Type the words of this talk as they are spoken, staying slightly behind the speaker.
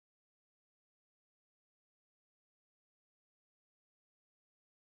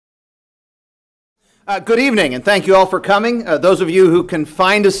Good evening, and thank you all for coming. Those of you who can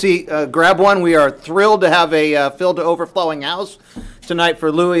find a seat, grab one. We are thrilled to have a filled to overflowing house tonight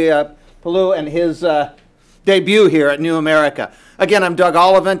for Louie Palu and his debut here at New America. Again, I'm Doug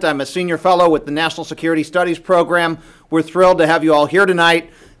Ollivant. I'm a senior fellow with the National Security Studies program. We're thrilled to have you all here tonight.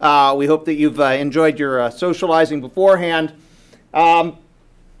 We hope that you've enjoyed your socializing beforehand.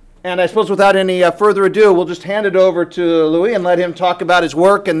 And I suppose without any further ado, we'll just hand it over to Louie and let him talk about his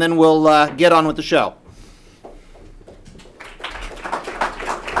work, and then we'll get on with the show.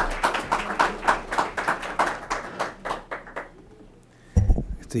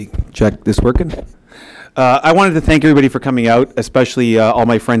 Check this working. I wanted to thank everybody for coming out, especially all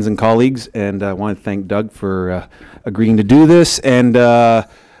my friends and colleagues, and I want to thank Doug for agreeing to do this, and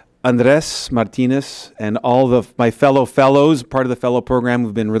Andres Martinez and all of my fellows, part of the fellow program,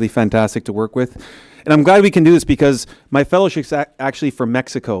 have been really fantastic to work with. And I'm glad we can do this because my fellowship's actually from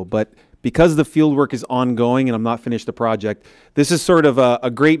Mexico, but because the field work is ongoing and I'm not finished the project, this is sort of a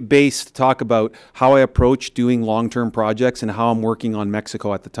great base to talk about how I approach doing long-term projects and how I'm working on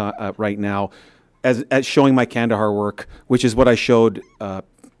Mexico at the time right now, as showing my Kandahar work, which is what I showed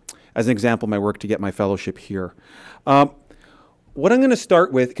as an example of my work to get my fellowship here. What I'm going to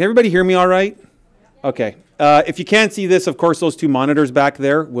start with, can everybody hear me all right? Okay. If you can't see this, of course, those two monitors back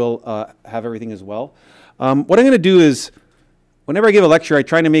there will have everything as well. What I'm going to do is, whenever I give a lecture, I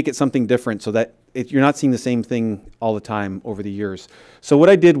try to make it something different so that you're not seeing the same thing all the time over the years. So what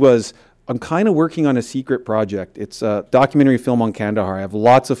I did was, I'm kind of working on a secret project. It's a documentary film on Kandahar. I have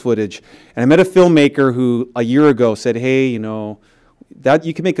lots of footage. And I met a filmmaker who a year ago said, hey, you know, that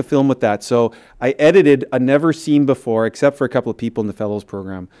you can make a film with that. So I edited a never seen before, except for a couple of people in the fellows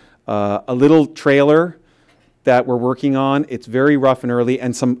program, a little trailer that we're working on. It's very rough and early,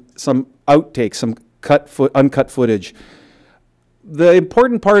 and some outtakes, some uncut footage. The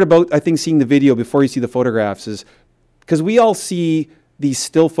important part about, I think, seeing the video before you see the photographs is because we all see these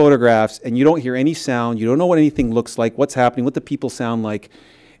still photographs and you don't hear any sound, you don't know what anything looks like, what's happening, what the people sound like.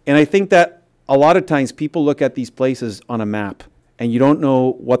 And I think that a lot of times people look at these places on a map and you don't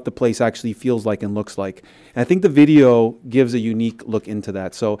know what the place actually feels like and looks like. And I think the video gives a unique look into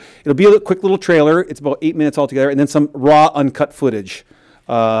that. So it'll be a quick little trailer. It's about 8 minutes altogether, and then some raw, uncut footage.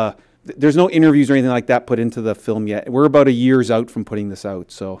 There's no interviews or anything like that put into the film yet. We're about a year's out from putting this out.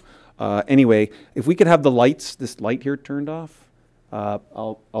 So anyway, if we could have the lights, this light here turned off,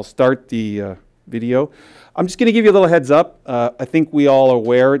 I'll start the video. I'm just going to give you a little heads up. I think we all are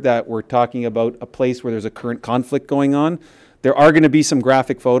aware that we're talking about a place where there's a current conflict going on. There are going to be some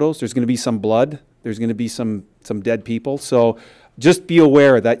graphic photos. There's going to be some blood. There's going to be some dead people. So just be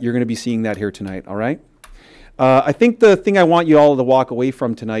aware that you're going to be seeing that here tonight, all right? I think the thing I want you all to walk away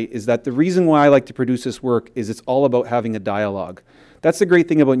from tonight is that the reason why I like to produce this work is it's all about having a dialogue. That's the great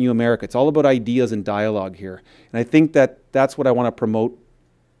thing about New America. It's all about ideas and dialogue here. And I think that that's what I want to promote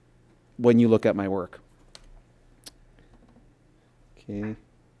when you look at my work. Okay,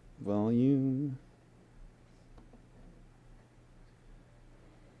 volume.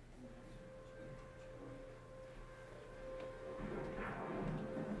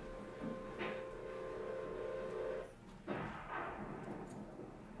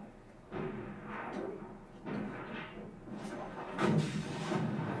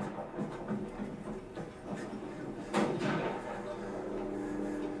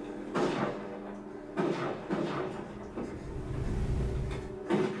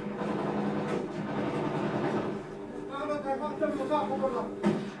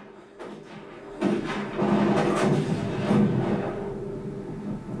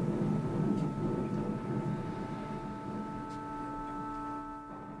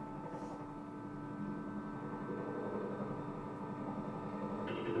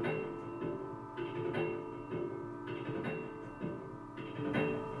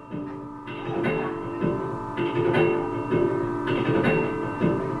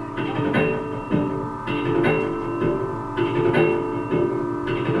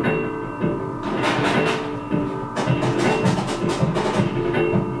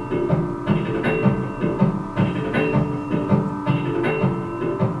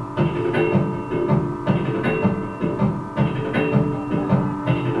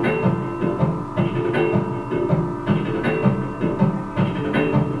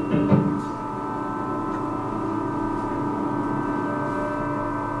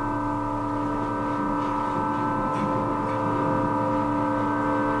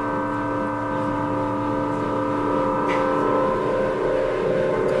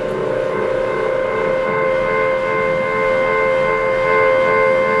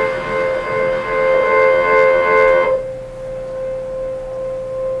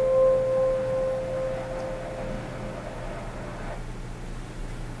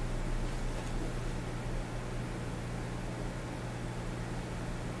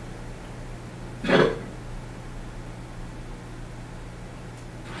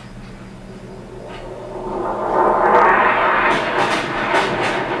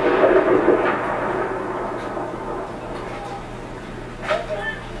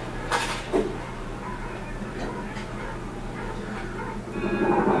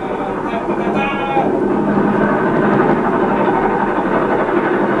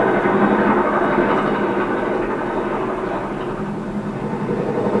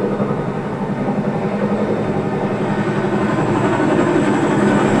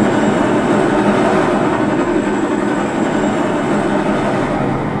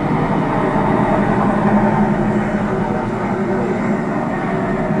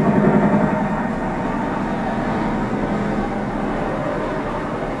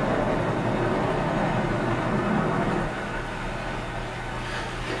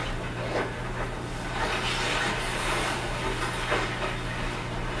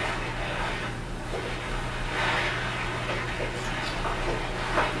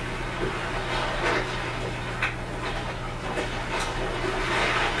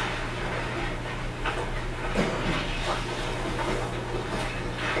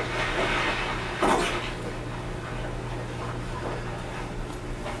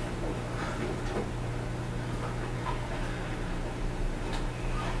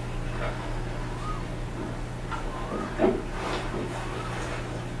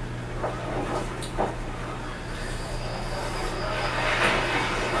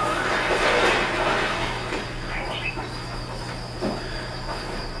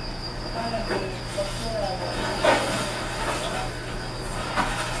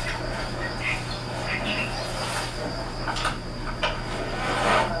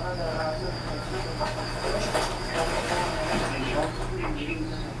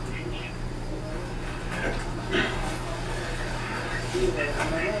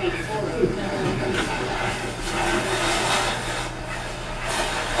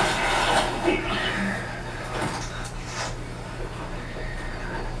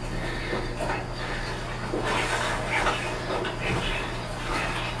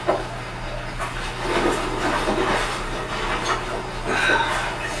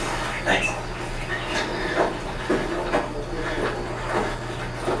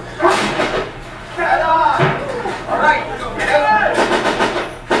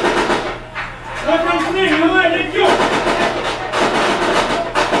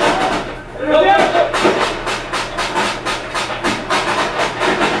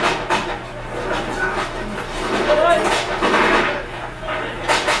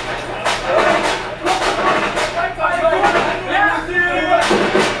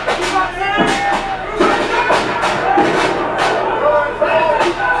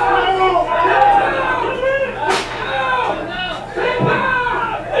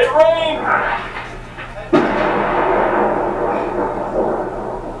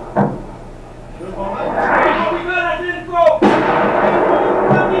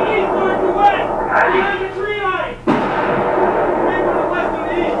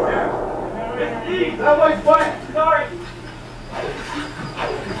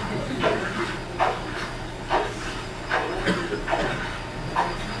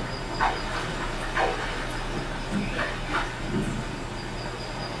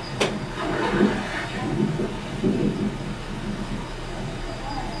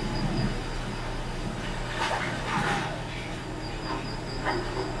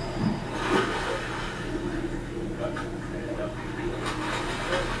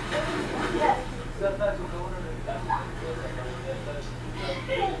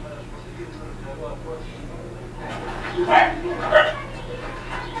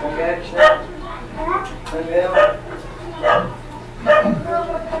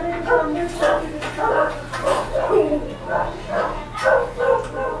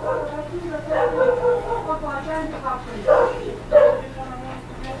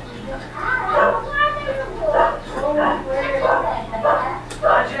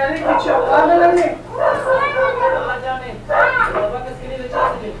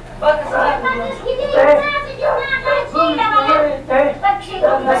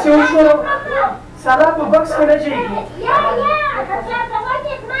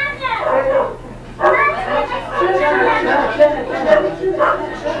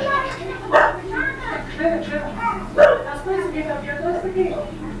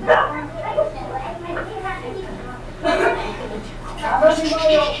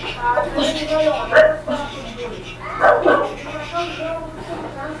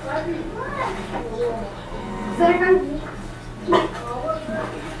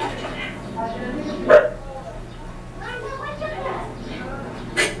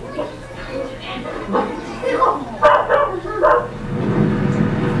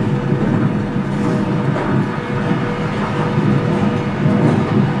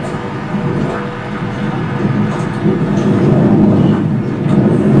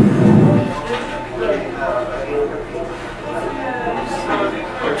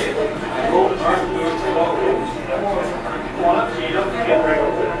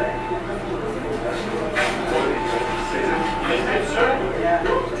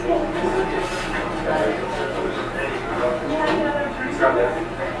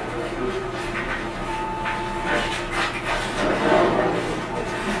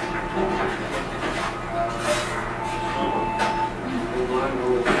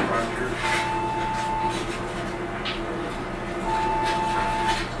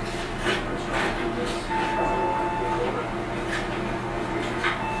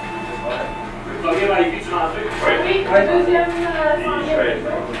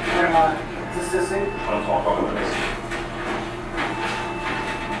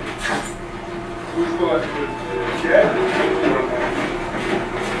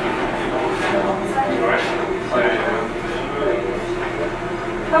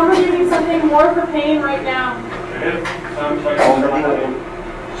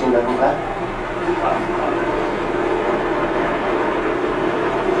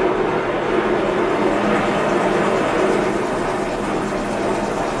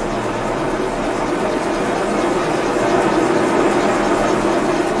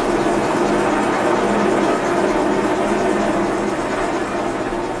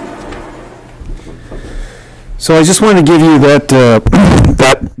 So I just wanted to give you that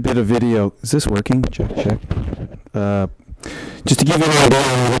that bit of video. Is this working? Check, check. Just to give you an idea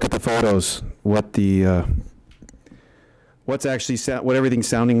when you look at the photos, what the what's actually what everything's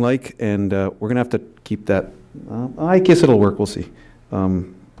sounding like, and we're gonna have to keep that. I guess it'll work. We'll see.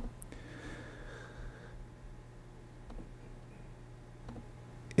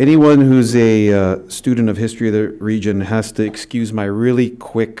 Anyone who's a student of history of the region has to excuse my really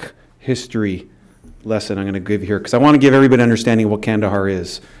quick history lesson I'm going to give here, because I want to give everybody an understanding of what Kandahar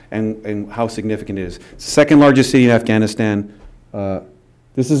is and how significant it is. It's the second largest city in Afghanistan.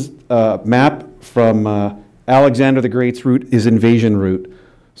 This is a map from Alexander the Great's route, his invasion route.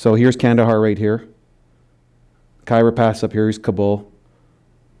 So here's Kandahar right here. Khyber Pass up here, here's Kabul.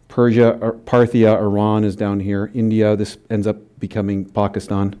 Persia, or Parthia, Iran is down here. India, this ends up becoming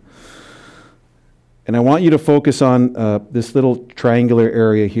Pakistan. And I want you to focus on this little triangular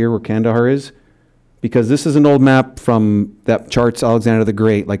area here where Kandahar is, because this is an old map from that charts Alexander the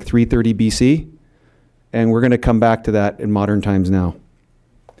Great, like 330 BC. And we're going to come back to that in modern times now.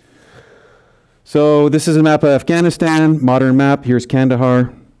 So this is a map of Afghanistan, modern map. Here's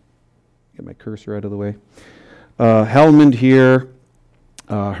Kandahar. Get my cursor out of the way. Helmand here.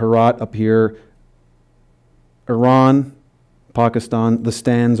 Herat up here, Iran, Pakistan, the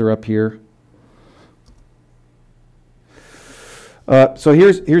stands are up here. So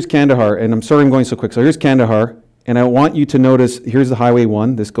here's Kandahar, and I'm sorry I'm going so quick. So here's Kandahar, and I want you to notice, here's the Highway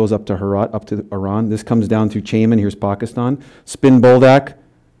 1. This goes up to Herat, up to Iran. This comes down through Chayman. Here's Pakistan. Spin Boldak,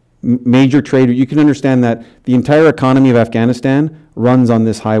 major trade. You can understand that the entire economy of Afghanistan runs on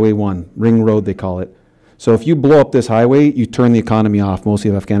this Highway 1, Ring Road they call it. So if you blow up this highway, you turn the economy off,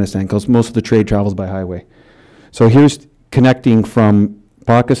 mostly of Afghanistan, because most of the trade travels by highway. So here's connecting from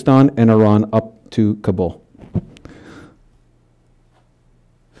Pakistan and Iran up to Kabul.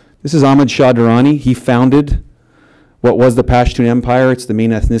 This is Ahmad Shah Durrani. He founded what was the Pashtun Empire. It's the main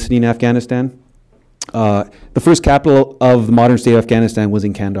ethnicity in Afghanistan. The first capital of the modern state of Afghanistan was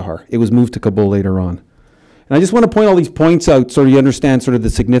in Kandahar. It was moved to Kabul later on. And I just want to point all these points out so you understand sort of the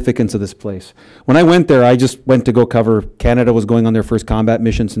significance of this place. When I went there, I just went to go cover, Canada was going on their first combat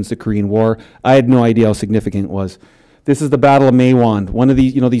mission since the Korean War. I had no idea how significant it was. This is the Battle of Maiwand. One of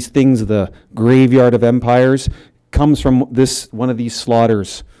these, these things, the graveyard of empires, comes from one of these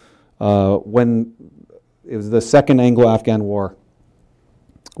slaughters when it was the Second Anglo-Afghan War,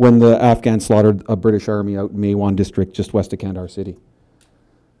 when the Afghans slaughtered a British army out in Maiwand district just west of Kandahar city.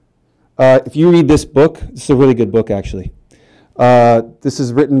 If you read this book, this is a really good book, actually. This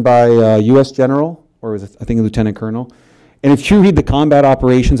is written by a U.S. general, or was it, I think a lieutenant colonel. And if you read the combat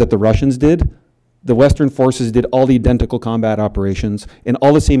operations that the Russians did, the Western forces did all the identical combat operations in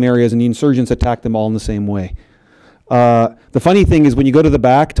all the same areas, and the insurgents attacked them all in the same way. The funny thing is when you go to the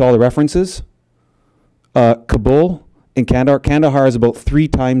back to all the references, Kabul and Kandahar has about 3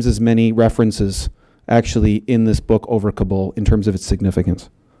 times as many references actually in this book over Kabul in terms of its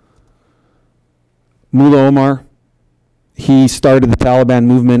significance. Mullah Omar, he started the Taliban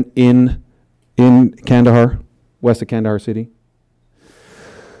movement in Kandahar, west of Kandahar city.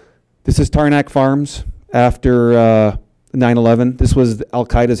 This is Tarnak Farms after 9/11. This was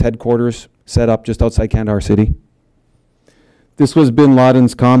Al-Qaeda's headquarters set up just outside Kandahar city. This was bin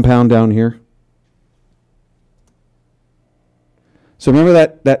Laden's compound down here. So remember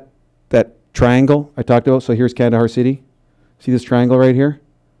that triangle I talked about? So here's Kandahar city. See this triangle right here?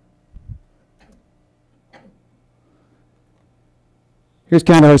 Here's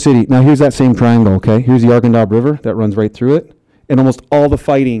Kandahar city. Now here's that same triangle, okay? Here's the Arghandab River that runs right through it. And almost all the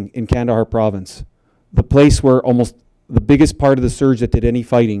fighting in Kandahar province, the place where almost the biggest part of the surge that did any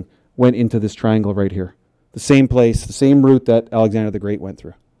fighting went into this triangle right here. The same place, the same route that Alexander the Great went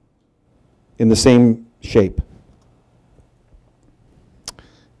through. In the same shape.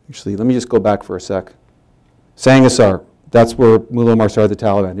 Actually, let me just go back for a sec. Sangasar, that's where Mullah Omar started the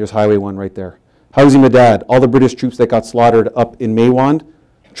Taliban. There's Highway 1 right there. Hauzi Madad, all the British troops that got slaughtered up in Maiwand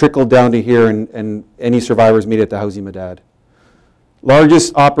trickled down to here, and any survivors made it to Hauzi Madad.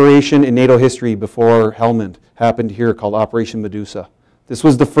 Largest operation in NATO history before Helmand happened here, called Operation Medusa. This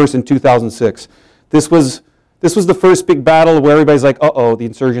was the first in 2006. This was the first big battle where everybody's like, uh-oh, the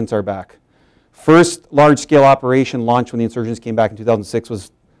insurgents are back. First large-scale operation launched when the insurgents came back in 2006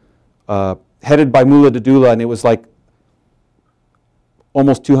 was headed by Mullah Dadullah, and it was like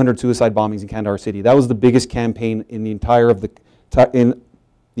almost 200 suicide bombings in Kandahar city. That was the biggest campaign in the entirety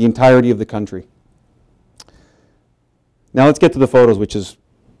of the country. Now let's get to the photos, which is,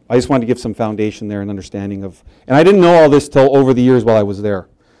 I just wanted to give some foundation there and understanding of, and I didn't know all this till over the years while I was there.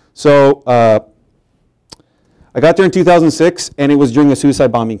 So I got there in 2006, and it was during a suicide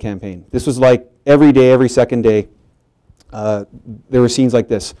bombing campaign. This was like every day, every second day, there were scenes like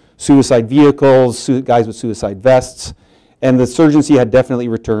this. Suicide vehicles, guys with suicide vests, and the insurgency had definitely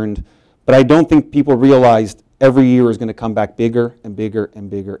returned, but I don't think people realized every year is going to come back bigger and bigger and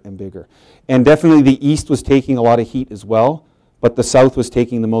bigger and bigger. And definitely the East was taking a lot of heat as well, but the south was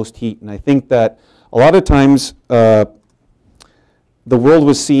taking the most heat. And I think that a lot of times the world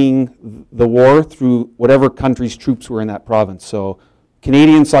was seeing the war through whatever country's troops were in that province. So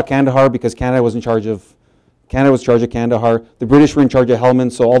Canadians saw Kandahar because Canada was in charge of Kandahar. The British were in charge of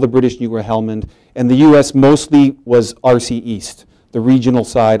Helmand, so all the British knew were Helmand. And the US mostly was RC East, the regional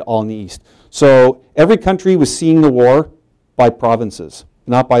side, all in the east. So every country was seeing the war by provinces,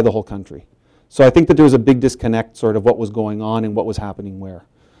 not by the whole country. So I think that there was a big disconnect sort of what was going on and what was happening where.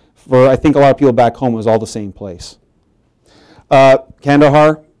 For I think a lot of people back home, it was all the same place.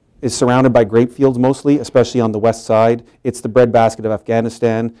 Kandahar is surrounded by grape fields mostly, especially on the west side. It's the breadbasket of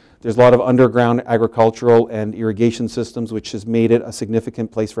Afghanistan. There's a lot of underground agricultural and irrigation systems, which has made it a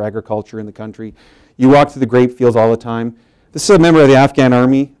significant place for agriculture in the country. You walk through the grape fields all the time. This is a member of the Afghan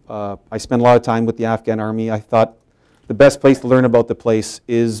army. I spent a lot of time with the Afghan army. I thought the best place to learn about the place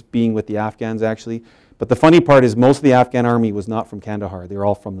is being with the Afghans, actually. But the funny part is most of the Afghan army was not from Kandahar. They were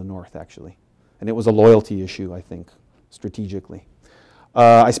all from the north, actually. And it was a loyalty issue, I think, strategically.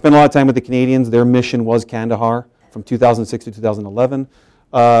 I spent a lot of time with the Canadians. Their mission was Kandahar from 2006 to 2011.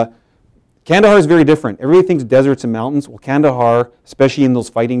 Kandahar is very different. Everybody thinks deserts and mountains. Well, Kandahar, especially in those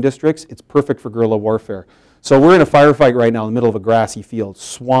fighting districts, it's perfect for guerrilla warfare. So we're in a firefight right now in the middle of a grassy field.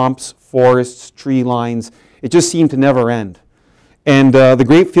 Swamps, forests, tree lines. It just seemed to never end. And the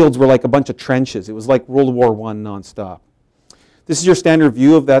grape fields were like a bunch of trenches. It was like World War I nonstop. This is your standard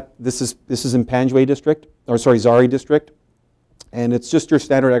view of that. This is in Panjwai district, or sorry, Zari district. And it's just your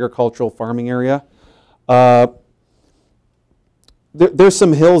standard agricultural farming area. There's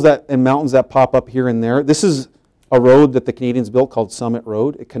some hills and mountains that pop up here and there. This is a road that the Canadians built called Summit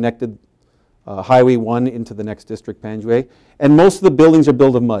Road. It connected Highway 1 into the next district, Panjwai. And most of the buildings are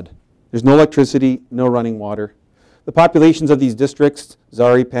built of mud. There's no electricity, no running water. The populations of these districts,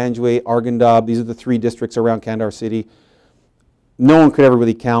 Zari, Panjwai, Arghandab, these are the three districts around Kandahar city. No one could ever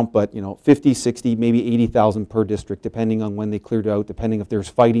really count, but 50, 60, maybe 80,000 per district, depending on when they cleared out, depending if there's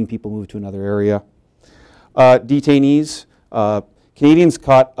fighting, people moved to another area. Detainees, Canadians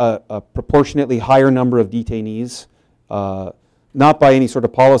caught a proportionately higher number of detainees, not by any sort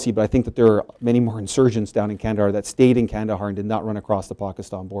of policy, but I think that there are many more insurgents down in Kandahar that stayed in Kandahar and did not run across the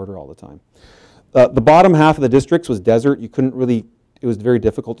Pakistan border all the time. The bottom half of the districts was desert. You couldn't really, it was very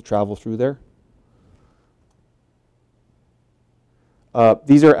difficult to travel through there.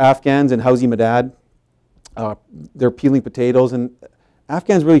 These are Afghans in Hausi Madad. They're peeling potatoes, and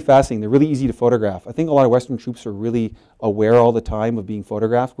Afghans are really fascinating. They're really easy to photograph. I think a lot of Western troops are really aware all the time of being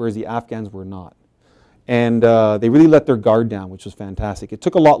photographed, whereas the Afghans were not. And they really let their guard down, which was fantastic. It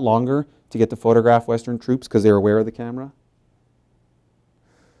took a lot longer to get to photograph Western troops because they were aware of the camera.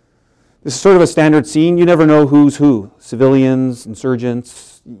 This is sort of a standard scene. You never know who's who. Civilians,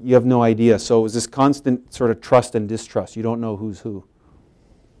 insurgents, you have no idea. So it was this constant sort of trust and distrust. You don't know who's who.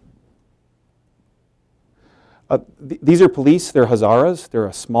 These are police. They're Hazaras. They're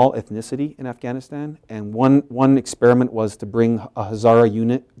a small ethnicity in Afghanistan. And one experiment was to bring a Hazara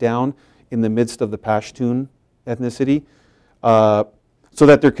unit down in the midst of the Pashtun ethnicity so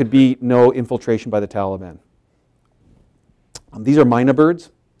that there could be no infiltration by the Taliban. These are myna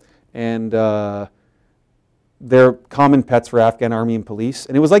birds. And they're common pets for Afghan army and police.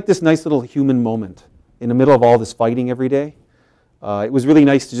 And it was like this nice little human moment in the middle of all this fighting every day. It was really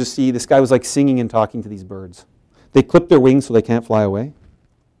nice to just see this guy was like singing and talking to these birds. They clip their wings so they can't fly away.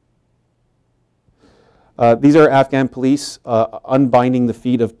 These are Afghan police unbinding the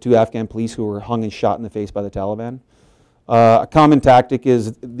feet of two Afghan police who were hung and shot in the face by the Taliban. A common tactic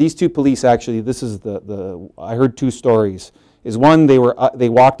is these two police actually, this is I heard two stories. Is one, they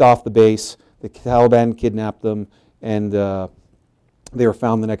walked off the base, the Taliban kidnapped them, and they were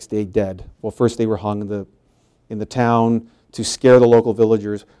found the next day dead. Well, first they were hung in the town to scare the local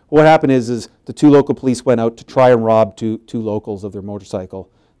villagers. What happened is the two local police went out to try and rob two locals of their motorcycle.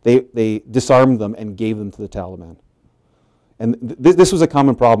 They disarmed them and gave them to the Taliban. And this was a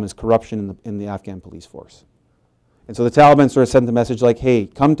common problem, is corruption in the Afghan police force. And so the Taliban sort of sent the message like, hey,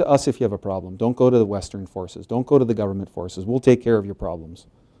 come to us if you have a problem. Don't go to the Western forces. Don't go to the government forces. We'll take care of your problems.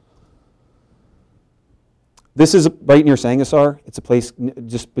 This is right near Sangasar. It's a place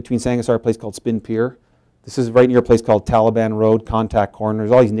just between Sangasar, a place called Spin Pier. This is right near a place called Taliban Road, Contact Corner.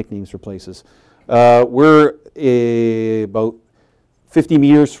 There's all these nicknames for places. We're about 50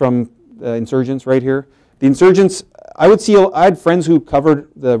 meters from insurgents right here. The insurgents, I had friends who covered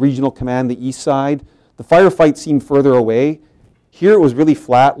the regional command, the east side. The firefight seemed further away. Here it was really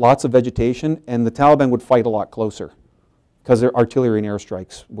flat, lots of vegetation, and the Taliban would fight a lot closer because their artillery and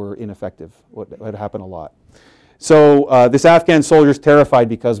airstrikes were ineffective. What happened a lot. So this Afghan soldier's terrified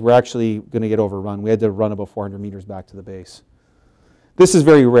because we're actually going to get overrun. We had to run about 400 meters back to the base. This is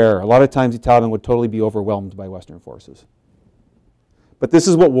very rare. A lot of times the Taliban would totally be overwhelmed by Western forces. But this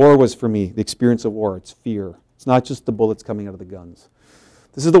is what war was for me, the experience of war. It's fear. It's not just the bullets coming out of the guns.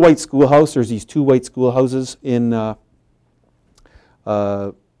 This is the white schoolhouse. There's these 2 white schoolhouses in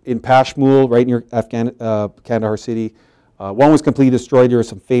Pashmul, right near Kandahar city. One was completely destroyed. There were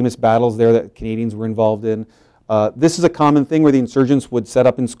some famous battles there that Canadians were involved in. This is a common thing where the insurgents would set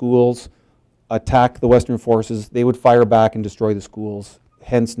up in schools, attack the Western forces. They would fire back and destroy the schools,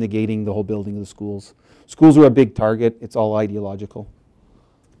 hence negating the whole building of the schools. Schools were a big target. It's all ideological.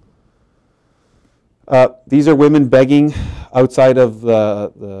 These are women begging outside of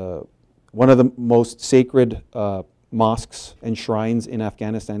one of the most sacred mosques and shrines in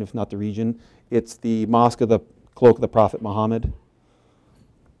Afghanistan, if not the region. It's the Mosque of the Cloak of the Prophet Muhammad.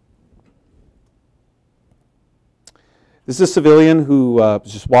 This is a civilian who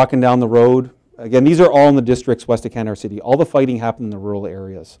was just walking down the road. Again, these are all in the districts west of Kandahar city. All the fighting happened in the rural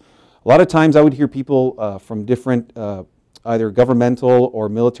areas. A lot of times I would hear people from different either governmental or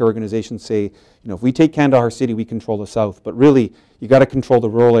military organizations say, you know, if we take Kandahar city, we control the south. But really, you got to control the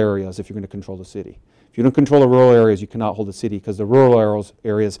rural areas if you're going to control the city. If you don't control the rural areas, you cannot hold the city because the rural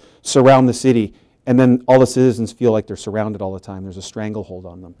areas surround the city, and then all the citizens feel like they're surrounded all the time. There's a stranglehold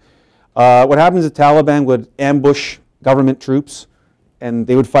on them. What happens is the Taliban would ambush government troops, and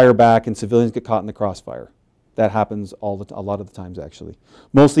they would fire back, and civilians get caught in the crossfire. That happens a lot of the times, actually,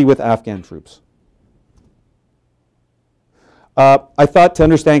 mostly with Afghan troops. I thought to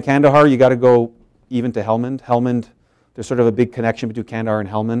understand Kandahar, you got to go even to Helmand. Helmand, there's sort of a big connection between Kandahar and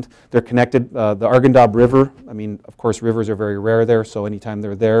Helmand. They're connected. The Arghandab River, I mean, of course, rivers are very rare there, so anytime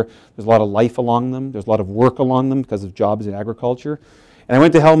they're there, there's a lot of life along them. There's a lot of work along them because of jobs in agriculture. And I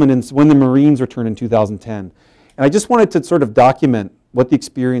went to Helmand and when the Marines returned in 2010. And I just wanted to sort of document what the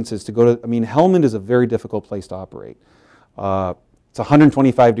experience is to go to, I mean, Helmand is a very difficult place to operate. It's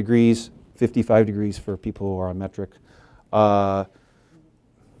 125 degrees, 55 degrees for people who are on metric. I'm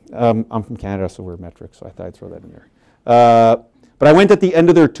from Canada, so we're metric, so I thought I'd throw that in there. But I went at the end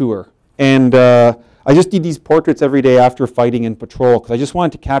of their tour, and I just did these portraits every day after fighting and patrol, because I just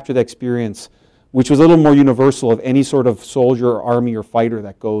wanted to capture the experience, which was a little more universal of any sort of soldier or army or fighter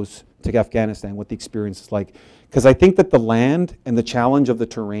that goes to Afghanistan, what the experience is like. Because I think that the land and the challenge of the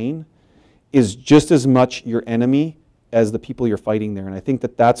terrain is just as much your enemy as the people you're fighting there. And I think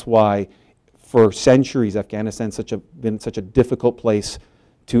that that's why, for centuries, Afghanistan's been such a difficult place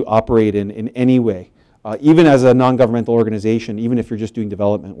to operate in any way. Even as a non-governmental organization, even if you're just doing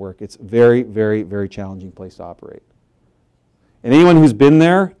development work, it's a very, very, very challenging place to operate. And anyone who's been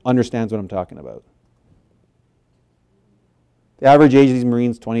there understands what I'm talking about. The average age of these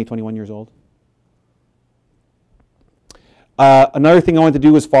Marines, 20, 21 years old. Another thing I wanted to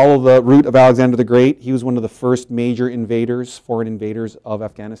do was follow the route of Alexander the Great. He was one of the first major invaders, foreign invaders of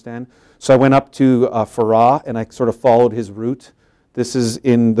Afghanistan. So I went up to Farah and I sort of followed his route. This is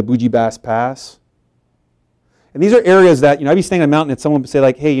in the Bujibas Pass. And these are areas that, you know, I'd be staying on a mountain and someone would say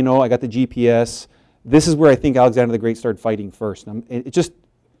like, hey, you know, I got the GPS. This is where I think Alexander the Great started fighting first. And it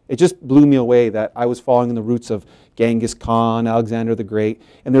just blew me away that I was following the routes of Genghis Khan, Alexander the Great.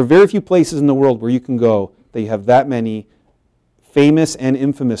 And there are very few places in the world where you can go that you have that many famous and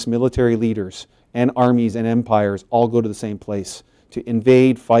infamous military leaders and armies and empires all go to the same place to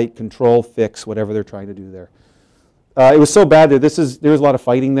invade, fight, control, fix, whatever they're trying to do there. It was so bad there. There was a lot of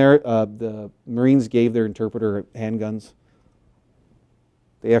fighting there. The Marines gave their interpreter handguns.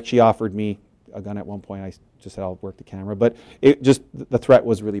 They actually offered me a gun at one point. I just said I'll work the camera, but the threat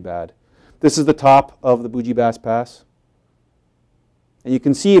was really bad. This is the top of the Bujibas Pass. And you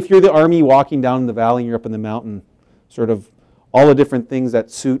can see if you're the army walking down in the valley and you're up in the mountain, sort of all the different things that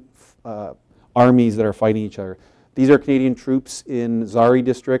suit armies that are fighting each other. These are Canadian troops in Zari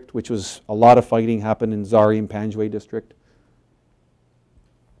district, which was a lot of fighting happened in Zari and Panjwai district.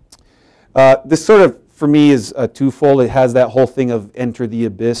 This sort of, for me, is twofold. It has that whole thing of enter the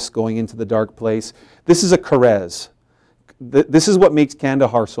abyss, going into the dark place. This is a Karez. This is what makes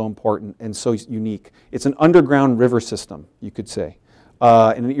Kandahar so important and so unique. It's an underground river system, you could say.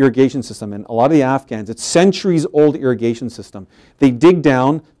 And an irrigation system. And a lot of the Afghans, it's centuries old irrigation system. They dig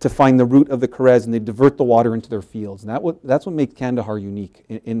down to find the root of the Karez and they divert the water into their fields. And that's what makes Kandahar unique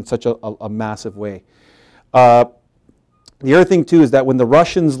in such a massive way. The other thing too is that when the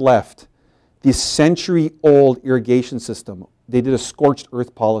Russians left, this century-old irrigation system, they did a scorched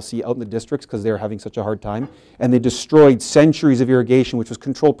earth policy out in the districts because they were having such a hard time. And they destroyed centuries of irrigation, which was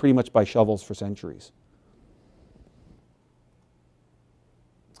controlled pretty much by shovels for centuries.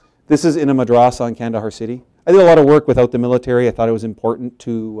 This is in a madrasa in Kandahar city. I did a lot of work without the military. I thought it was important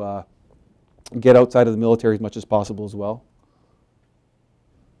to get outside of the military as much as possible as well.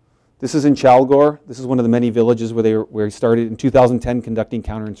 This is in Chalgor. This is one of the many villages where he started in 2010 conducting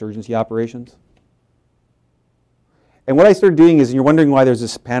counterinsurgency operations. And what I started doing is, and you're wondering why there's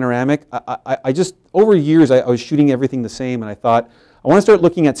this panoramic, I just, over years, I was shooting everything the same, and I thought, I want to start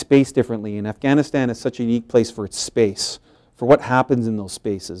looking at space differently, and Afghanistan is such a unique place for its space, for what happens in those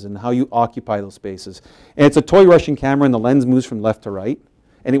spaces, and how you occupy those spaces. And it's a toy Russian camera, and the lens moves from left to right,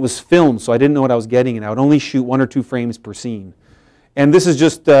 and it was filmed, so I didn't know what I was getting, and I would only shoot 1 or 2 frames per scene. And this is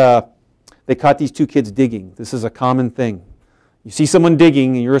just, they caught these 2 kids digging. This is a common thing. You see someone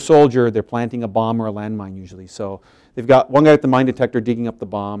digging, and you're a soldier, they're planting a bomb or a landmine usually. So they've got one guy at the mine detector digging up the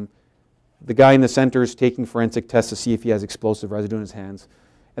bomb. The guy in the center is taking forensic tests to see if he has explosive residue in his hands.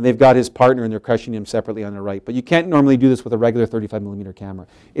 And they've got his partner, and they're crushing him separately on the right. But you can't normally do this with a regular 35mm camera.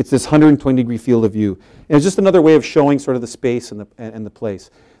 It's this 120-degree field of view. And it's just another way of showing sort of the space and the place.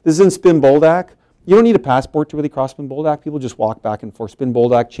 This is in Spin Boldak. You don't need a passport to really cross Spin Boldak. People just walk back and forth. Spin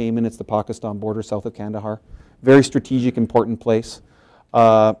Boldak, Chaman, it's the Pakistan border south of Kandahar. Very strategic, important place.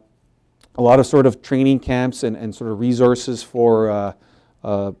 A lot of sort of training camps and sort of resources for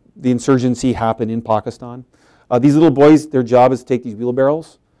the insurgency happen in Pakistan. These little boys, their job is to take these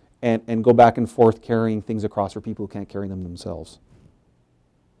wheelbarrows and go back and forth carrying things across for people who can't carry them themselves.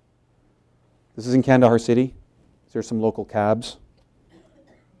 This is in Kandahar city. There's some local cabs.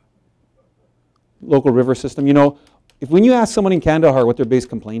 Local river system. You know, when you ask someone in Kandahar what their base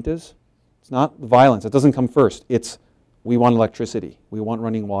complaint is, it's not violence. It doesn't come first. It's, we want electricity. We want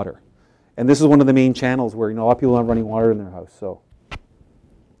running water. And this is one of the main channels where, you know, a lot of people have running water in their house. So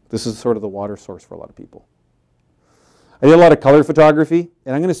this is sort of the water source for a lot of people. I did a lot of color photography,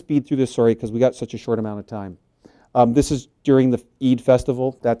 and I'm going to speed through this, sorry, because we got such a short amount of time. This is during the Eid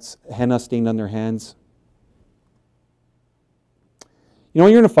festival. That's henna stained on their hands. You know,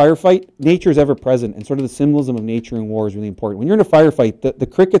 when you're in a firefight, nature is ever present, and sort of the symbolism of nature in war is really important. When you're in a firefight, the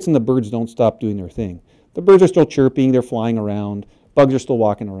crickets and the birds don't stop doing their thing. The birds are still chirping, they're flying around, bugs are still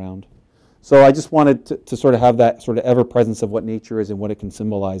walking around. So I just wanted to sort of have that sort of ever-presence of what nature is and what it can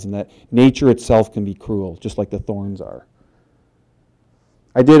symbolize, and that nature itself can be cruel, just like the thorns are.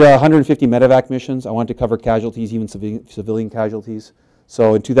 I did 150 medevac missions. I wanted to cover casualties, even civilian casualties.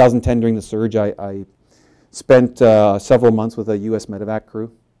 So in 2010, during the surge, I spent several months with a U.S. medevac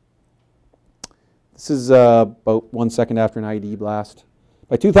crew. This is about 1 second after an IED blast.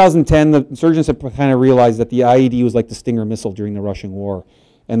 By 2010, the insurgents had kind of realized that the IED was like the Stinger missile during the Russian war,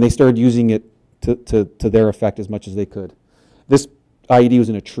 and they started using it to their effect as much as they could. This IED was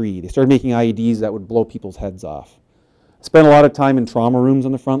in a tree. They started making IEDs that would blow people's heads off. I spent a lot of time in trauma rooms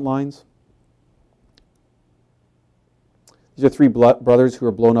on the front lines. These are 3 brothers who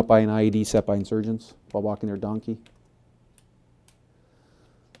were blown up by an IED set by insurgents while walking their donkey.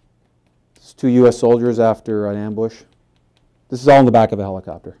 This is 2 U.S. soldiers after an ambush. This is all in the back of a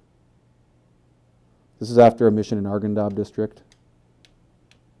helicopter. This is after a mission in Arghandab district.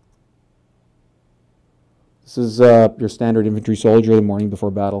 This is your standard infantry soldier the morning before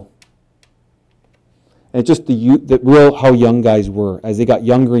battle. And it's just how young guys were. As they got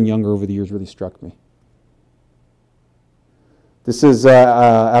younger and younger over the years really struck me. This is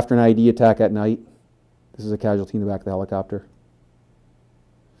after an IED attack at night. This is a casualty in the back of the helicopter.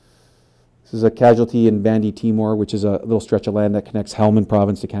 This is a casualty in Bandi Timor, which is a little stretch of land that connects Helmand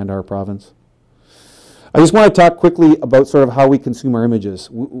province to Kandahar province. I just want to talk quickly about sort of how we consume our images.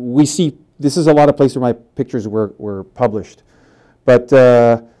 We see, this is a lot of places where my pictures were published. But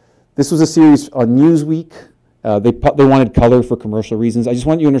this was a series on Newsweek. They wanted color for commercial reasons. I just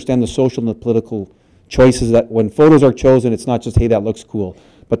want you to understand the social and the political choices that when photos are chosen, it's not just, hey, that looks cool,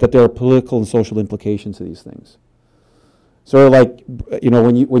 but that there are political and social implications to these things. Sort of like, you know,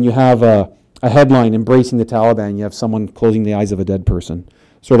 when you have a headline embracing the Taliban, you have someone closing the eyes of a dead person.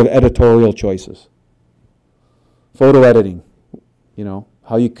 Sort of editorial choices. Photo editing, you know,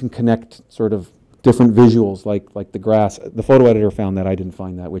 how you can connect sort of different visuals like the grass. The photo editor found that, I didn't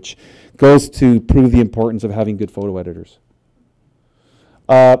find that, which goes to prove the importance of having good photo editors.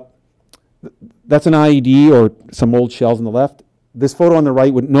 That's an IED or some old shells on the left. This photo on the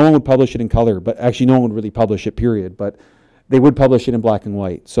right, no one would publish it in color, but actually no one would really publish it, period. But they would publish it in black and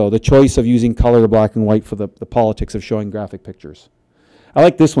white. So the choice of using color or black and white for the politics of showing graphic pictures. I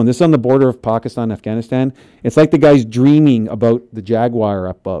like this one. This is on the border of Pakistan and Afghanistan. It's like the guy's dreaming about the Jaguar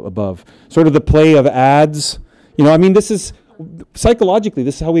up above. Sort of the play of ads. You know, I mean, this is, psychologically,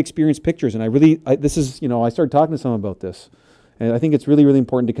 this is how we experience pictures. And this is, you know, I started talking to someone about this. And I think it's really, really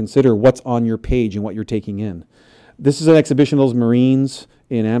important to consider what's on your page and what you're taking in. This is an exhibition of those Marines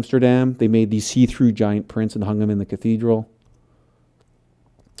in Amsterdam. They made these see-through giant prints and hung them in the cathedral.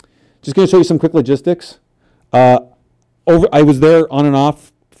 Just going to show you some quick logistics. I was there on and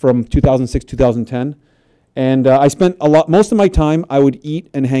off from 2006, 2010. And I spent most of my time, I would eat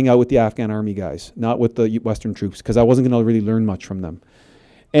and hang out with the Afghan army guys, not with the Western troops, because I wasn't going to really learn much from them.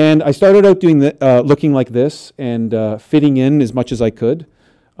 And I started out doing looking like this and fitting in as much as I could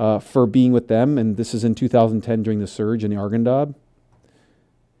for being with them. And this is in 2010 during the surge in the Arghandab.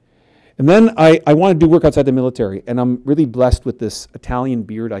 And then I wanted to do work outside the military, and I'm really blessed with this Italian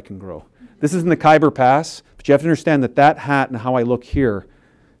beard I can grow. This is in the Khyber Pass, but you have to understand that that hat and how I look here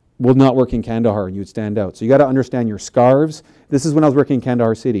will not work in Kandahar, and you would stand out. So you got to understand your scarves. This is when I was working in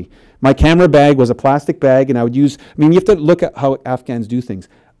Kandahar City. My camera bag was a plastic bag, and I would use, I mean, you have to look at how Afghans do things.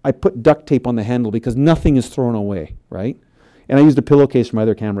 I put duct tape on the handle because nothing is thrown away, right? And I used a pillowcase for my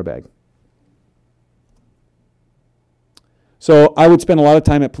other camera bag. So I would spend a lot of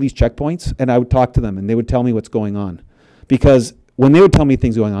time at police checkpoints, and I would talk to them, and they would tell me what's going on. Because when they would tell me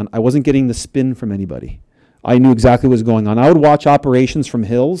things going on, I wasn't getting the spin from anybody. I knew exactly what was going on. I would watch operations from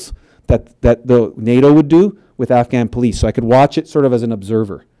hills that the NATO would do with Afghan police, so I could watch it sort of as an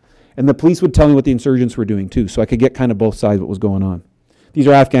observer. And the police would tell me what the insurgents were doing too, so I could get kind of both sides of what was going on. These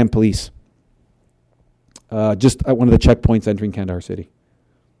are Afghan police, just at one of the checkpoints entering Kandahar City.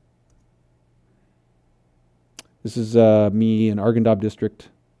 This is me in Arghandab district.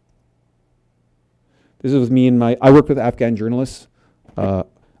 This is me and I work with Afghan journalists.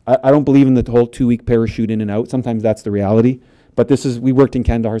 I don't believe in the whole 2-week parachute in and out. Sometimes that's the reality. But we worked in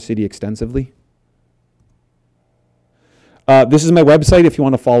Kandahar City extensively. This is my website if you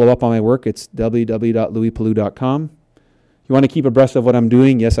want to follow up on my work. It's www.louiepalu.com. If you want to keep abreast of what I'm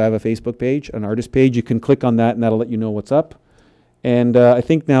doing, yes, I have a Facebook page, an artist page. You can click on that and that'll let you know what's up. And I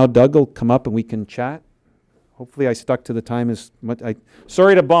think now Doug will come up and we can chat. Hopefully I stuck to the time as much.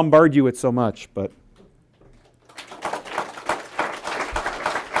 Sorry to bombard you with so much, but.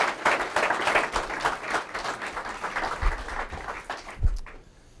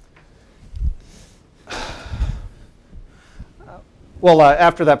 Well,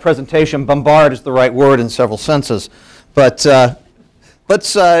 after that presentation, bombard is the right word in several senses. But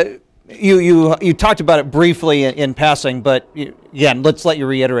you talked about it briefly in passing, but again, let's let you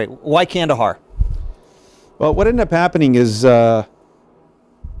reiterate. Why Kandahar? Well, what ended up happening is after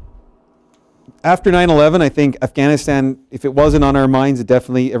 9/11, I think Afghanistan, if it wasn't on our minds,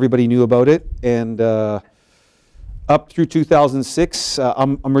 definitely everybody knew about it. And up through 2006,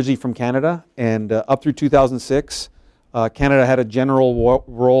 I'm originally from Canada, and up through 2006, Canada had a general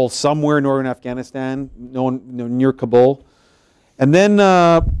role somewhere in northern Afghanistan, near Kabul. And then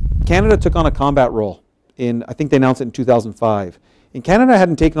Canada took on a combat role. I think they announced it in 2005. And Canada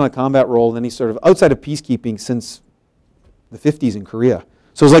hadn't taken on a combat role in any sort of outside of peacekeeping since the 50s in Korea.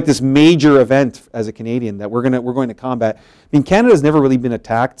 So it was like this major event as a Canadian that we're going to combat. I mean, Canada's never really been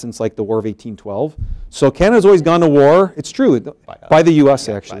attacked since like the War of 1812. So Canada's always gone to war. It's true, by the U.S.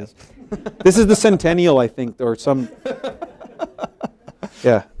 actually. This is the centennial, I think, or some.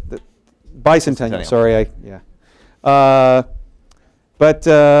 Yeah, bicentennial. Sorry,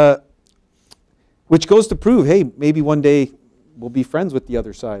 which goes to prove, hey, maybe one day we'll be friends with the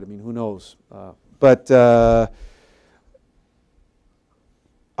other side. I mean, who knows?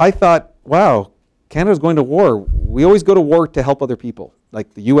 I thought, wow, Canada's going to war. We always go to war to help other people,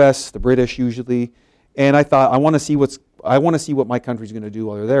 like the U.S., the British usually. And I thought, I want to see what my country's going to do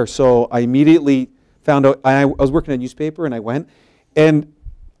while they're there. So I immediately found out. I was working at a newspaper, and I went. And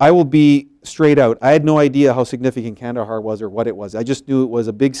I will be straight out. I had no idea how significant Kandahar was or what it was. I just knew it was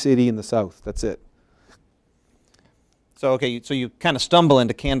a big city in the south. That's it. So okay, so you kind of stumble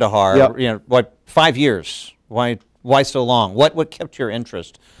into Kandahar. Yep. You know, what, 5 years? Why so long? What kept your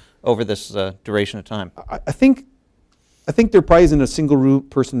interest over this duration of time? I think there probably isn't a single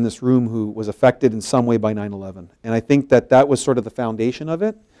person in this room who was affected in some way by 9/11, and I think that was sort of the foundation of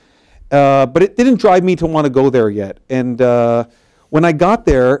it. But it didn't drive me to want to go there yet. And when I got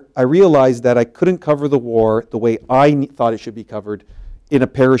there, I realized that I couldn't cover the war the way I thought it should be covered in a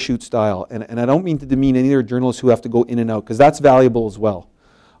parachute style. And I don't mean to demean any other journalists who have to go in and out, because that's valuable as well,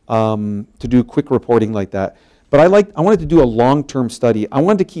 to do quick reporting like that. But I wanted to do a long-term study. I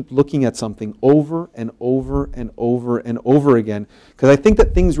wanted to keep looking at something over and over and over and over again, because I think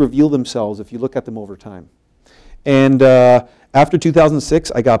that things reveal themselves if you look at them over time. And after 2006,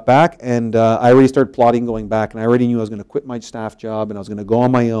 I got back, and I already started plotting going back, and I already knew I was going to quit my staff job, and I was going to go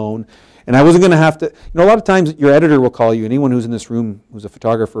on my own, and I wasn't going to have to, a lot of times your editor will call you, anyone who's in this room who's a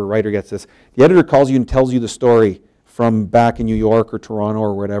photographer or writer gets this, the editor calls you and tells you the story from back in New York or Toronto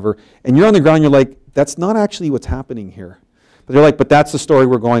or whatever, and you're on the ground, you're like, that's not actually what's happening here. But they're like, but that's the story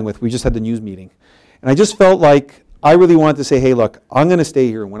we're going with. We just had the news meeting. And I just felt like I really wanted to say, hey, look, I'm going to stay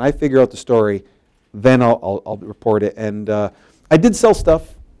here. When I figure out the story, then I'll report it. And I did sell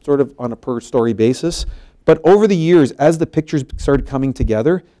stuff sort of on a per story basis. But over the years, as the pictures started coming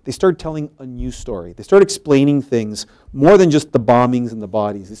together, they started telling a new story. They started explaining things more than just the bombings and the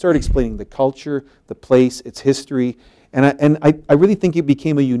bodies. They started explaining the culture, the place, its history. And I really think it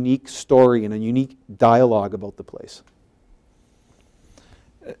became a unique story and a unique dialogue about the place.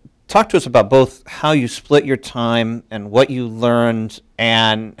 Talk to us about both how you split your time and what you learned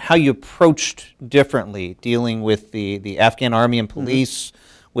and how you approached differently dealing with the Afghan army and police,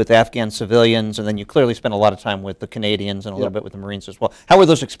 with Afghan civilians, and then you clearly spent a lot of time with the Canadians and a little bit with the Marines as well. How were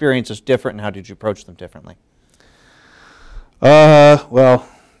those experiences different, and how did you approach them differently? Well,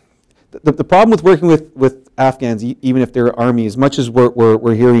 the problem with working with Afghans, even if they're army, as much as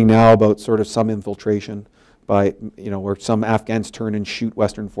we're hearing now about sort of some infiltration by, where some Afghans turn and shoot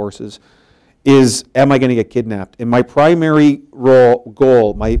Western forces, is, am I going to get kidnapped? And my primary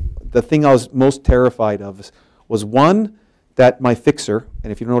goal, the thing I was most terrified of was, one, that my fixer,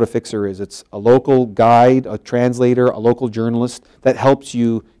 and if you don't know what a fixer is, it's a local guide, a translator, a local journalist that helps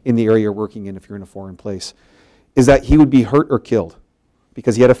you in the area you're working in if you're in a foreign place, is that he would be hurt or killed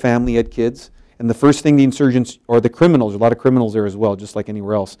because he had a family, he had kids, and the first thing the insurgents, or the criminals, a lot of criminals there as well, just like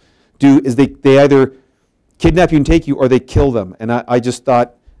anywhere else, do is they either kidnap you and take you, or they kill them. And I just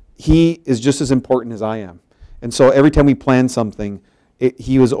thought, he is just as important as I am. And so every time we planned something,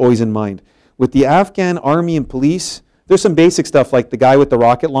 he was always in mind. With the Afghan army and police, there's some basic stuff like the guy with the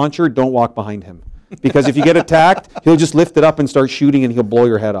rocket launcher, don't walk behind him. Because if you get attacked, he'll just lift it up and start shooting and he'll blow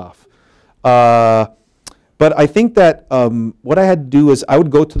your head off. But I think that what I had to do is I would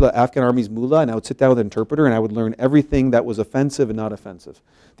go to the Afghan army's mullah and I would sit down with an interpreter and I would learn everything that was offensive and not offensive.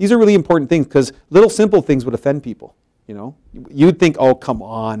 These are really important things because little simple things would offend people. You'd think, oh, come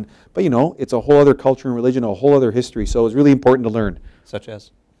on. But it's a whole other culture and religion, a whole other history. So it's really important to learn. Such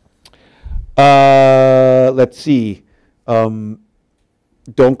as? Let's see. Don't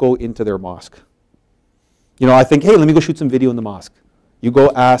go into their mosque. I think, hey, let me go shoot some video in the mosque. You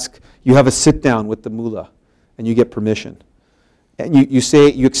go ask, you have a sit down with the mullah and you get permission. And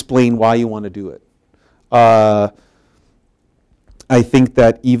you explain why you want to do it. I think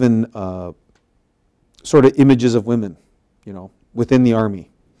that even sort of images of women, within the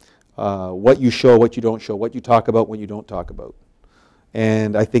army, what you show, what you don't show, what you talk about, what you don't talk about.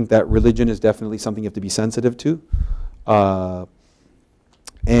 And I think that religion is definitely something you have to be sensitive to. I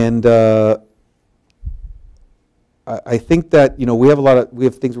think that we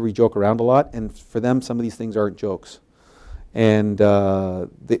have things where we joke around a lot, and for them, some of these things aren't jokes, and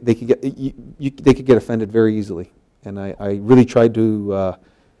they could get offended very easily. And I really tried to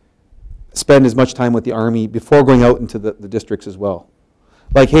spend as much time with the army before going out into the districts as well.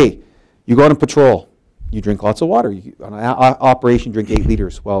 Like, hey, you go on a patrol, you drink lots of water. On an operation, drink 8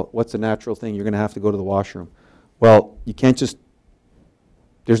 liters. Well, what's the natural thing? You're going to have to go to the washroom. Well, you can't just,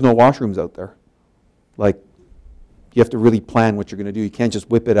 there's no washrooms out there. Like, you have to really plan what you're going to do. You can't just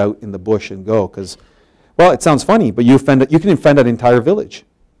whip it out in the bush and go, because, well, it sounds funny, but you can offend an entire village.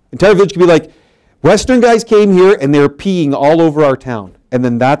 Entire village could be like, Western guys came here and they're peeing all over our town. And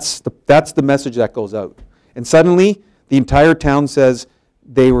then that's the message that goes out. And suddenly, the entire town says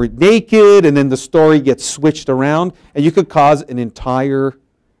they were naked, and then the story gets switched around, and you could cause an entire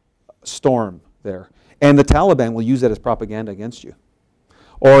storm there. And the Taliban will use that as propaganda against you.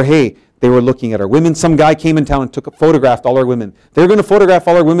 Or, hey, they were looking at our women. Some guy came in town and photographed all our women. They're going to photograph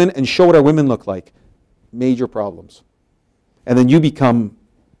all our women and show what our women look like. Major problems. And then you become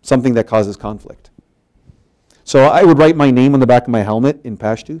something that causes conflict. So I would write my name on the back of my helmet in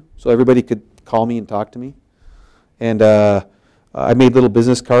Pashto, so everybody could call me and talk to me. And I made little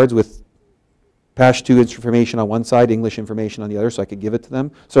business cards with Pashto information on one side, English information on the other, so I could give it to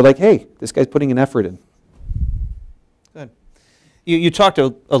them. So like, hey, this guy's putting an effort in. Good. You talked,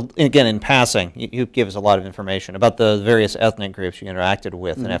 again, in passing, you gave us a lot of information about the various ethnic groups you interacted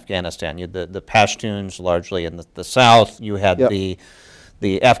with in Afghanistan. You had the Pashtuns largely in the south. You had the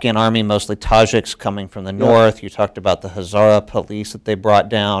Afghan army, mostly Tajiks coming from the north. You talked about the Hazara police that they brought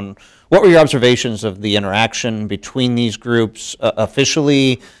down. What were your observations of the interaction between these groups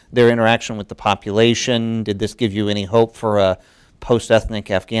officially, their interaction with the population? Did this give you any hope for a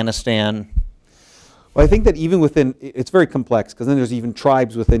post-ethnic Afghanistan? Well, I think that even within, it's very complex, because then there's even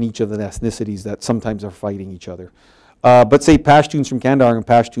tribes within each of the ethnicities that sometimes are fighting each other. But say Pashtuns from Kandahar and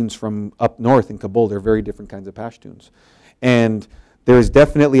Pashtuns from up north in Kabul, they're very different kinds of Pashtuns. And there is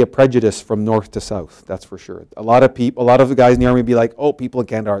definitely a prejudice from north to south, that's for sure. A lot of the guys in the army would be like, oh, people in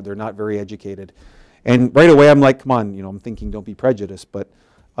Kandahar, they're not very educated. And right away I'm like, come on, I'm thinking don't be prejudiced. But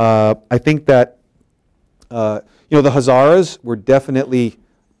I think that, the Hazaras were definitely,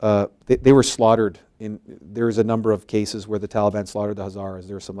 they were slaughtered there's a number of cases where the Taliban slaughtered the Hazaras.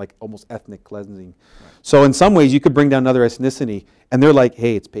 There's some like almost ethnic cleansing. Right. So in some ways you could bring down another ethnicity and they're like,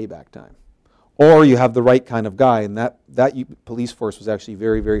 hey, it's payback time. Or you have the right kind of guy, and that police force was actually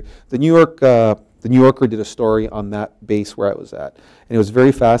very. The New Yorker did a story on that base where I was at, and it was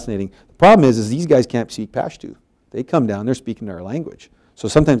very fascinating. The problem is these guys can't speak Pashto. They come down, they're speaking our language. So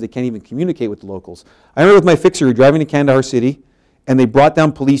sometimes they can't even communicate with the locals. I remember with my fixer, we were driving to Kandahar city, and they brought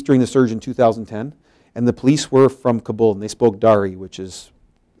down police during the surge in 2010, and the police were from Kabul, and they spoke Dari, which is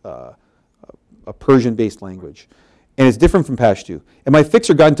a Persian-based language. And it's different from Pashto. And my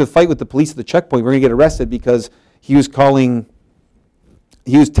fixer got into a fight with the police at the checkpoint. We're going to get arrested because he was telling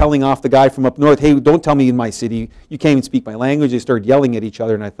off the guy from up north, hey, don't tell me in my city, you can't even speak my language. They started yelling at each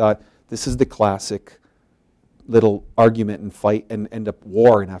other, and I thought, this is the classic little argument and fight and end up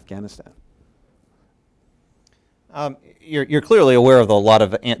war in Afghanistan. You're clearly aware of a lot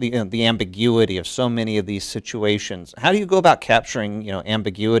of the ambiguity of so many of these situations. How do you go about capturing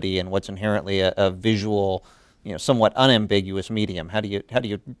ambiguity in what's inherently a visual, somewhat unambiguous medium? How do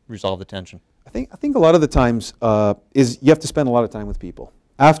you resolve the tension? I think a lot of the times is you have to spend a lot of time with people.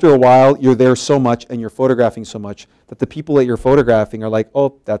 After a while, you're there so much and you're photographing so much that the people that you're photographing are like,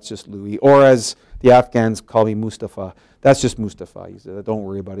 oh, that's just Louie. Or as the Afghans call me, Mustafa. That's just Mustafa. He said, don't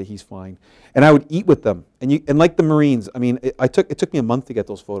worry about it. He's fine. And I would eat with them. And like the Marines, I mean, it took me a month to get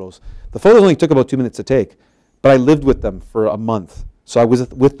those photos. The photos only took about 2 minutes to take, but I lived with them for a month. So I was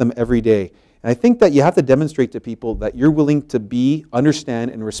with them every day. And I think that you have to demonstrate to people that you're willing to understand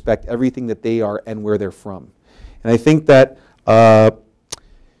and respect everything that they are and where they're from. And I think that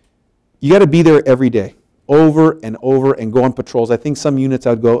you got to be there every day, over and over, and go on patrols. I think some units I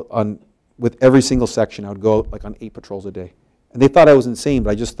would go on, with every single section, I would go like on 8 patrols a day. And they thought I was insane,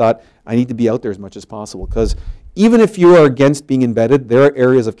 but I just thought I need to be out there as much as possible. Because even if you are against being embedded, there are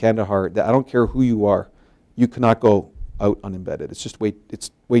areas of Kandahar that I don't care who you are, you cannot go out unembedded. It's just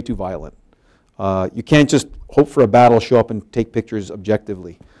it's way too violent. You can't just hope for a battle, show up and take pictures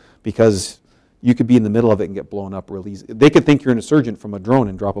objectively, because you could be in the middle of it and get blown up real easy. They could think you're an insurgent from a drone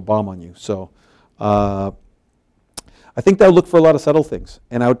and drop a bomb on you. So I think that I would look for a lot of subtle things,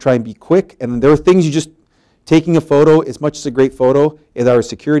 and I would try and be quick. And there are things you just, taking a photo, as much as a great photo, either a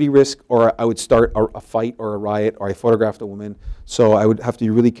security risk, or I would start a fight or a riot, or I photographed a woman. So I would have to be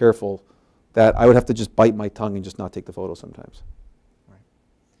really careful that I would have to just bite my tongue and just not take the photo sometimes.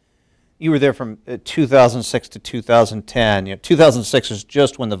 You were there from 2006 to 2010. 2006 is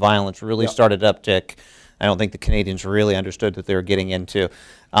just when the violence really started to uptick. I don't think the Canadians really understood that they were getting into.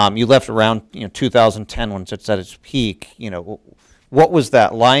 You left around 2010 when it's at its peak. What was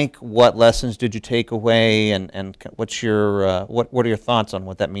that like? What lessons did you take away? And what's your what are your thoughts on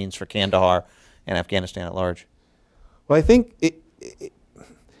what that means for Kandahar and Afghanistan at large? Well, I think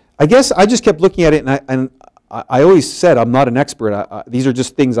I guess I just kept looking at it, and I always said I'm not an expert. These are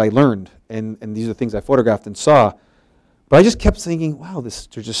just things I learned, and these are things I photographed and saw. But I just kept thinking, wow, there's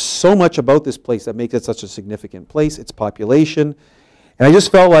just so much about this place that makes it such a significant place, its population. And I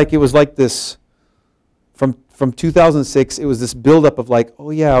just felt like it was like this, from 2006, it was this buildup of like,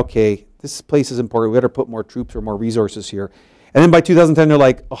 oh yeah, okay, this place is important. We better put more troops or more resources here. And then by 2010, they're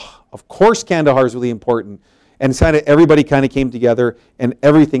like, oh, of course Kandahar is really important. And kind of everybody kind of came together, and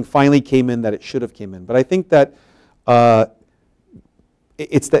everything finally came in that it should have came in. But I think that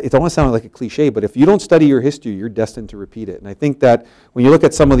it almost sounds like a cliche, but if you don't study your history, you're destined to repeat it. And I think that when you look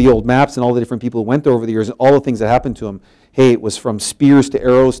at some of the old maps and all the different people who went there over the years and all the things that happened to them, hey, it was from spears to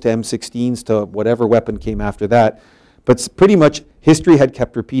arrows to M16s to whatever weapon came after that. But pretty much history had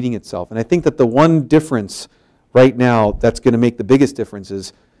kept repeating itself. And I think that the one difference right now that's going to make the biggest difference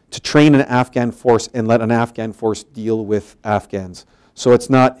is to train an Afghan force and let an Afghan force deal with Afghans. So it's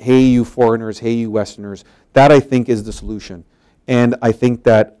not, hey, you foreigners, hey, you Westerners. That, I think, is the solution. And I think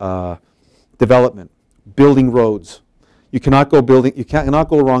that development, building roads, you cannot go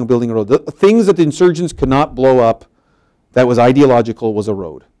wrong building a road. The things that the insurgents could not blow up that was ideological was a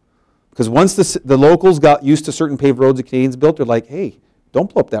road. Because once the locals got used to certain paved roads the Canadians built, they're like, hey,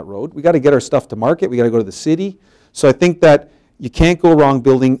 don't blow up that road. We got to get our stuff to market. We got to go to the city. So I think that you can't go wrong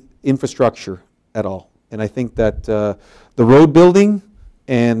building infrastructure at all. And I think that the road building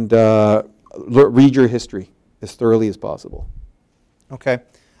and read your history as thoroughly as possible. Okay.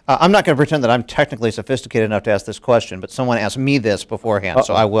 I'm not going to pretend that I'm technically sophisticated enough to ask this question, but someone asked me this beforehand,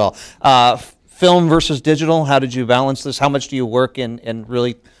 so I will. Film versus digital, how did you balance this? How much do you work in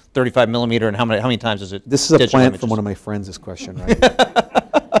really 35 millimeter, and how many times is it? This is a plant from one of my friends, this question,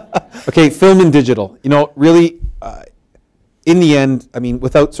 right? Okay, film and digital. Really, in the end, I mean,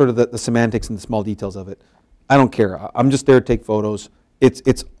 without sort of the semantics and the small details of it, I don't care. I'm just there to take photos.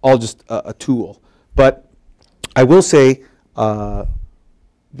 It's all just a tool. But I will say the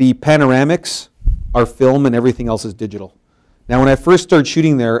panoramics are film and everything else is digital. Now, when I first started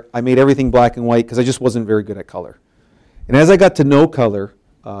shooting there, I made everything black and white because I just wasn't very good at color. And as I got to know color,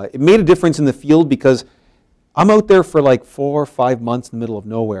 it made a difference in the field because I'm out there for like 4 or 5 months in the middle of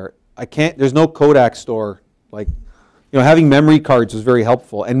nowhere. There's no Kodak store. Like, you know, having memory cards was very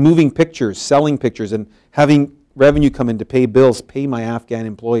helpful, and moving pictures, selling pictures, and having revenue come in to pay bills, pay my Afghan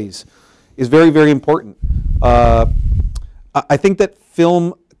employees is very, very important. I think that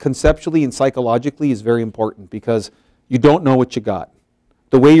film conceptually and psychologically is very important because you don't know what you got.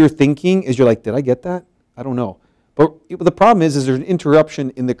 The way you're thinking is you're like, did I get that? I don't know. But the problem is there's an interruption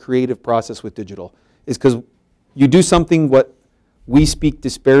in the creative process with digital. Is because you do something what we speak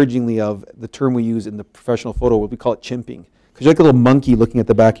disparagingly of, the term we use in the professional photo world, we call it chimping. Because you're like a little monkey looking at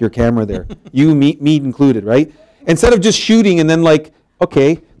the back of your camera there. You, me included, right? Instead of just shooting and then like,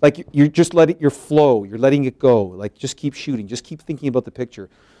 okay, like you're just letting your flow, you're letting it go. Like just keep shooting, just keep thinking about the picture.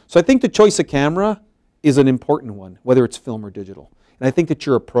 So I think the choice of camera is an important one, whether it's film or digital. And I think that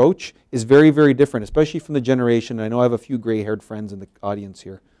your approach is very, very different, especially from the generation. I know I have a few gray-haired friends in the audience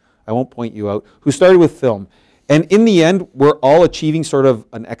here. I won't point you out, who started with film. And in the end, we're all achieving sort of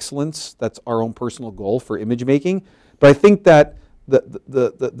an excellence. That's our own personal goal for image making. But I think that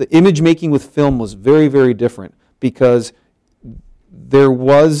the image making with film was very, very different because there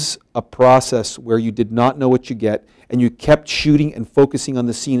was a process where you did not know what you get and you kept shooting and focusing on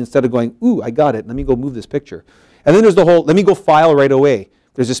the scene instead of going, ooh, I got it, let me go move this picture. And then there's the whole, let me go file right away.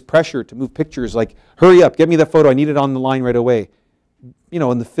 There's this pressure to move pictures like, hurry up, get me that photo, I need it on the line right away. You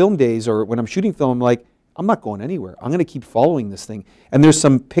know, in the film days or when I'm shooting film, I'm like, I'm not going anywhere. I'm going to keep following this thing. And there's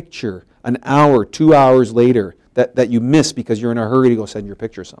some picture, an hour, 2 hours later that you miss because you're in a hurry to go send your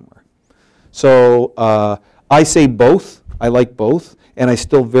picture somewhere. So I say both. I like both. And I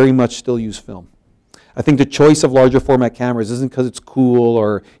still very much still use film. I think the choice of larger format cameras isn't because it's cool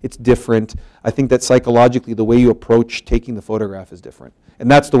or it's different. I think that psychologically the way you approach taking the photograph is different.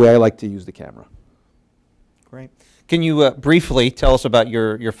 And that's the way I like to use the camera. Great. Can you briefly tell us about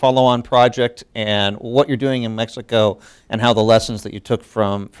your follow-on project and what you're doing in Mexico and how the lessons that you took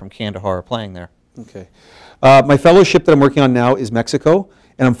from Kandahar are playing there? Okay. My fellowship that I'm working on now is Mexico,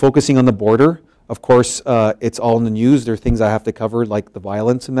 and I'm focusing on the border. Of course, it's all in the news. There are things I have to cover, like the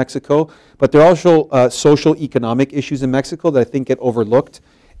violence in Mexico. But there are also social, economic issues in Mexico that I think get overlooked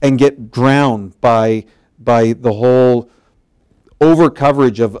and get drowned by the whole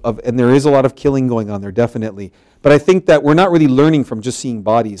over-coverage of, and there is a lot of killing going on there, definitely. But I think that we're not really learning from just seeing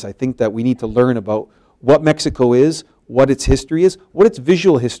bodies. I think that we need to learn about what Mexico is, what its history is, what its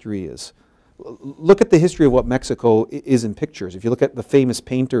visual history is. Look at the history of what Mexico is in pictures. If you look at the famous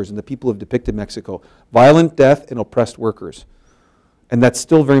painters and the people who have depicted Mexico, violent death and oppressed workers. And that's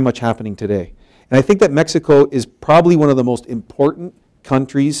still very much happening today. And I think that Mexico is probably one of the most important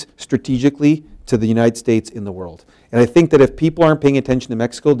countries strategically to the United States in the world. And I think that if people aren't paying attention to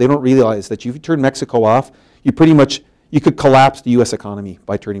Mexico, they don't realize that if you turn Mexico off, you could collapse the U.S. economy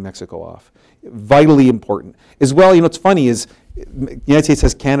by turning Mexico off. Vitally important. As well, you know, what's funny is the United States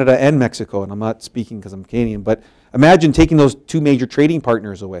has Canada and Mexico, and I'm not speaking because I'm Canadian, but imagine taking those two major trading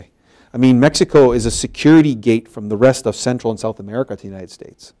partners away. I mean, Mexico is a security gate from the rest of Central and South America to the United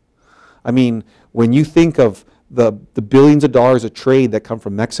States. I mean, when you think of the billions of dollars of trade that come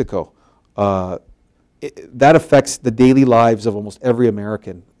from Mexico, that affects the daily lives of almost every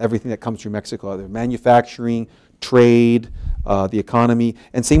American, everything that comes through Mexico, either manufacturing, trade, the economy,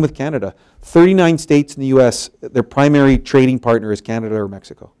 and same with Canada. 39 states in the U.S., their primary trading partner is Canada or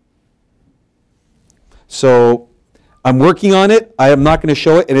Mexico. So I'm working on it. I am not going to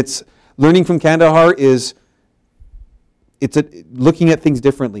show it, and it's learning from Kandahar is looking at things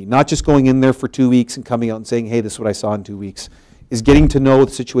differently, not just going in there for 2 weeks and coming out and saying, hey, this is what I saw in 2 weeks. Is getting to know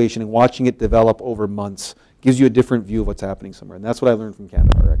the situation and watching it develop over months. Gives you a different view of what's happening somewhere. And that's what I learned from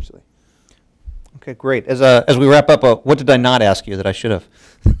Kandahar, actually. Okay, great. As we wrap up, what did I not ask you that I should have?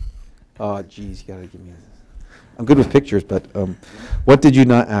 Oh, geez, you got to give me I'm good with pictures, but what did you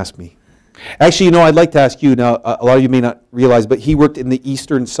not ask me? Actually, you know, I'd like to ask you, now, a lot of you may not realize, but he worked in the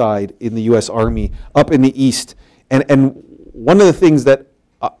eastern side in the U.S. Army, up in the east. And one of the things that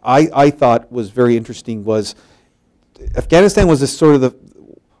I thought was very interesting was Afghanistan was this sort of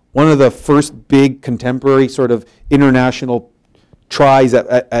one of the first big contemporary sort of international tries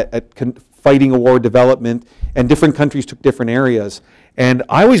at fighting a war development, and different countries took different areas. And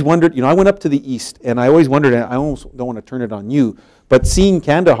I always wondered, you know, I went up to the east, and I always wondered, and I almost don't want to turn it on you, but seeing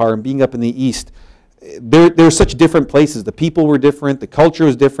Kandahar and being up in the east, there are such different places. The people were different, the culture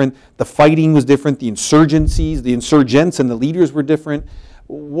was different, the fighting was different, the insurgencies, the insurgents and the leaders were different.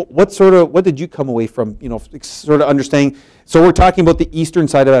 what did you come away from, sort of understanding? So we're talking about the eastern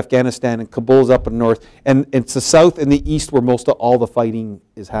side of Afghanistan, and Kabul's up in the north, and it's the south and the east where most of all the fighting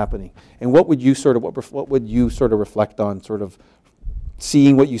is happening. And what would you sort of reflect on, sort of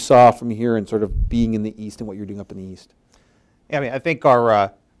seeing what you saw from here and sort of being in the east and what you're doing up in the east? Yeah, I mean, I think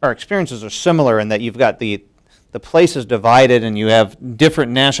our experiences are similar in that you've got the place is divided, and you have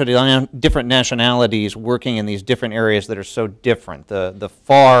different nationalities working in these different areas that are so different. The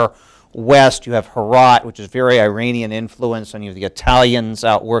far west, you have Herat, which is very Iranian influence, and you have the Italians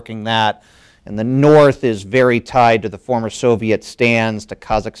out working that. And the north is very tied to the former Soviet stands, to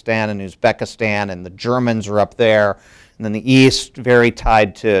Kazakhstan and Uzbekistan, and the Germans are up there. And then the east, very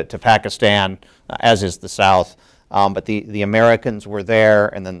tied to Pakistan, as is the south. But the Americans were there,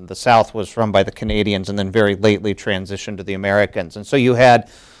 and then the South was run by the Canadians, and then very lately transitioned to the Americans. And so you had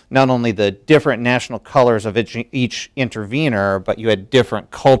not only the different national colors of each intervener, but you had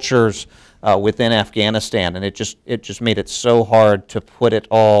different cultures within Afghanistan, and it just made it so hard to put it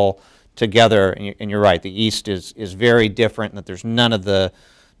all together. And you're right, the East is very different, and that there's none of the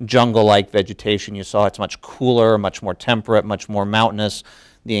jungle-like vegetation you saw. It's much cooler, much more temperate, much more mountainous.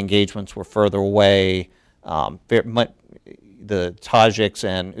 The engagements were further away. The Tajiks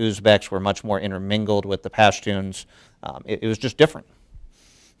and Uzbeks were much more intermingled with the Pashtuns. It was just different.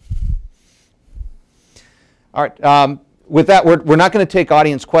 All right. With that, we're not going to take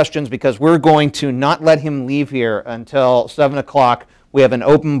audience questions because we're going to not let him leave here until 7 o'clock. We have an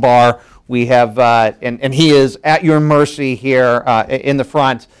open bar. We have, and he is at your mercy here in the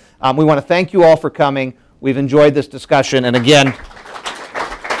front. We want to thank you all for coming. We've enjoyed this discussion, and again,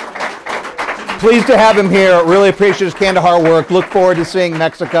 pleased to have him here. Really appreciate his Kandahar work. Look forward to seeing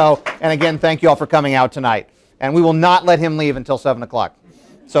Mexico. And again, thank you all for coming out tonight. And we will not let him leave until 7 o'clock.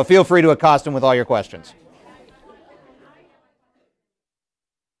 So feel free to accost him with all your questions.